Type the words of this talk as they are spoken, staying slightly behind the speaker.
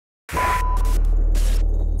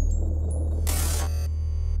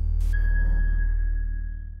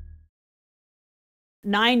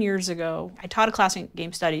9 years ago, I taught a class in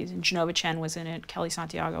game studies, and Jenova Chen was in it, Kellee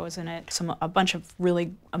Santiago was in it, a bunch of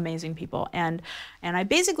really amazing people. And I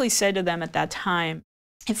basically said to them at that time,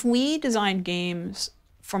 if we design games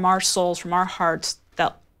from our souls, from our hearts,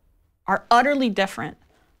 that are utterly different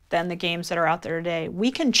than the games that are out there today,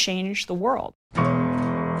 we can change the world.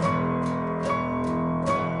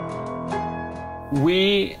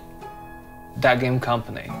 We,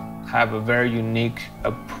 Thatgamecompany, have a very unique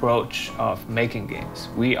approach of making games.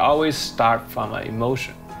 We always start from an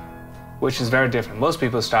emotion, which is very different. Most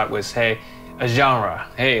people start with, hey, a genre.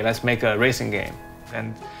 Hey, let's make a racing game.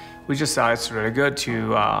 And we just thought it's really good to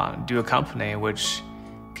do a company which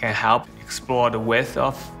can help explore the width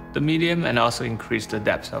of the medium and also increase the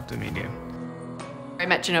depth of the medium. I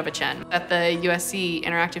met Jenova Chen at the USC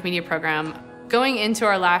Interactive Media program. Going into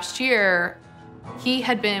our last year, he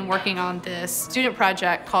had been working on this student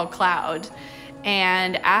project called Cloud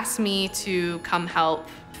and asked me to come help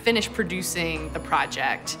finish producing the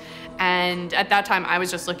project. And at that time, I was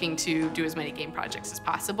just looking to do as many game projects as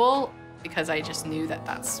possible because I just knew that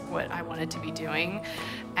that's what I wanted to be doing.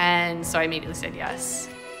 And so I immediately said yes.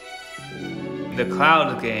 The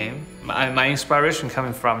Cloud game, my inspiration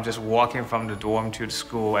coming from just walking from the dorm to the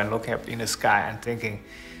school and looking up in the sky and thinking,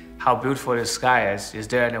 how beautiful the sky is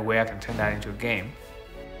there any way I can turn that into a game?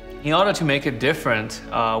 In order to make it different,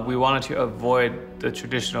 we wanted to avoid the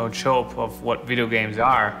traditional trope of what video games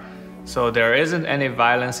are. So there isn't any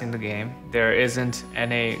violence in the game. There isn't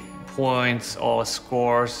any points or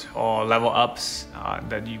scores or level ups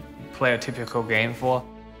that you play a typical game for.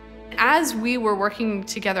 As we were working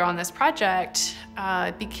together on this project,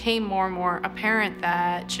 it became more and more apparent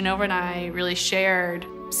that Jenova and I really shared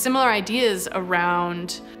similar ideas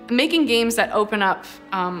around making games that open up,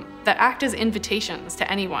 that act as invitations to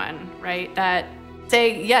anyone, right? That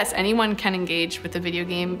say, yes, anyone can engage with a video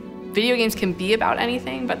game. Video games can be about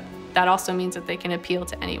anything, but that also means that they can appeal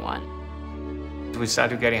to anyone. We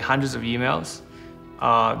started getting hundreds of emails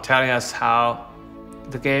telling us how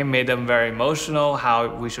the game made them very emotional,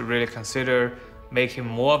 how we should really consider making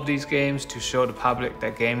more of these games to show the public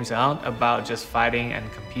that games aren't about just fighting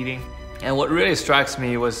and competing. And what really strikes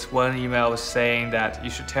me was one email was saying that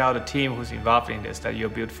you should tell the team who's involved in this that you're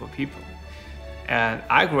beautiful people. And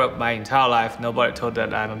I grew up my entire life, nobody told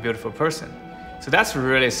that I'm a beautiful person. So that's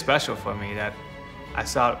really special for me that I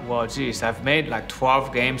thought, well, geez, I've made like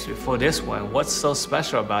 12 games before this one. What's so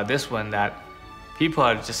special about this one that people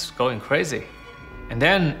are just going crazy? And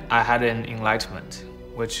then I had an enlightenment,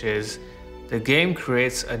 which is the game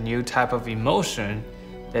creates a new type of emotion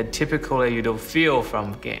that typically you don't feel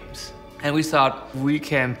from games. And we thought we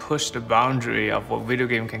can push the boundary of what video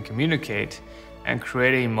game can communicate and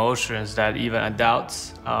create emotions that even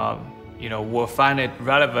adults will find it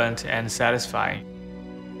relevant and satisfying.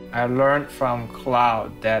 I learned from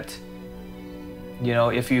Cloud that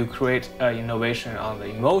if you create an innovation on the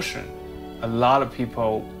emotion, a lot of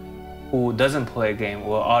people who doesn't play a game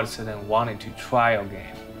will all of a sudden wanting to try a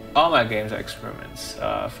game. All my games are experiments,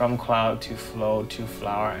 from Cloud to Flow to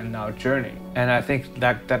Flower and now Journey. And I think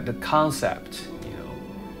that the concept,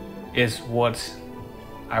 is what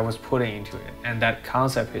I was putting into it. And that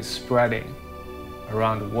concept is spreading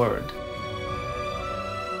around the world.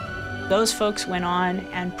 Those folks went on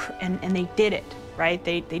and they did it, right?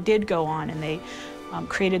 They did go on and they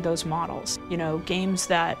created those models. Games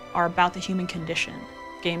that are about the human condition,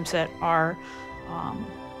 games that are,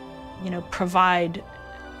 provide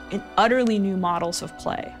utterly new models of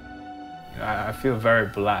play. I feel very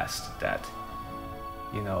blessed that,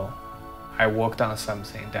 I worked on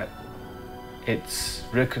something that it's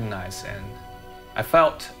recognized and I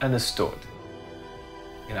felt understood.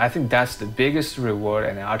 I think that's the biggest reward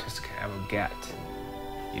an artist can ever get.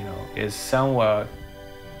 Is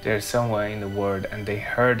there's somewhere in the world and they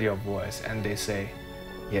heard your voice and they say,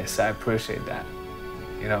 yes, I appreciate that.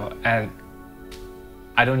 And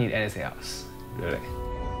I don't need anything else, really.